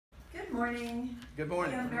Good morning. Good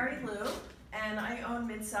morning. I'm Mary Lou, and I own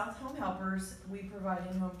Mid-South Home Helpers. We provide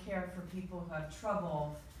in-home care for people who have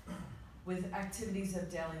trouble with activities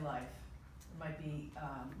of daily life. It might be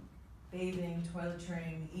bathing,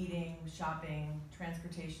 toiletering, eating, shopping,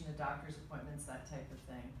 transportation to doctor's appointments, that type of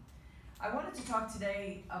thing. I wanted to talk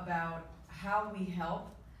today about how we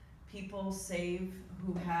help people save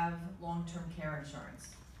who have long-term care insurance.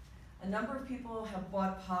 A number of people have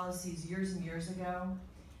bought policies years and years ago,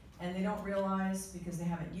 and they don't realize, because they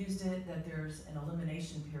haven't used it, that there's an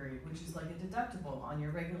elimination period, which is like a deductible on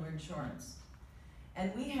your regular insurance.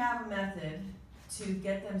 And we have a method to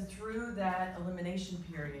get them through that elimination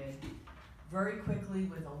period very quickly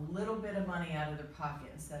with a little bit of money out of their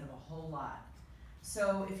pocket instead of a whole lot.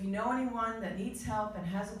 So if you know anyone that needs help and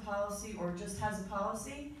has a policy, or just has a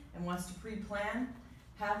policy and wants to pre-plan,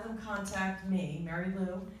 have them contact me, Mary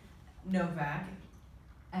Lou Nowak,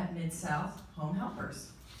 at Mid-South Home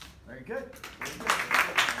Helpers. Very good. Very good.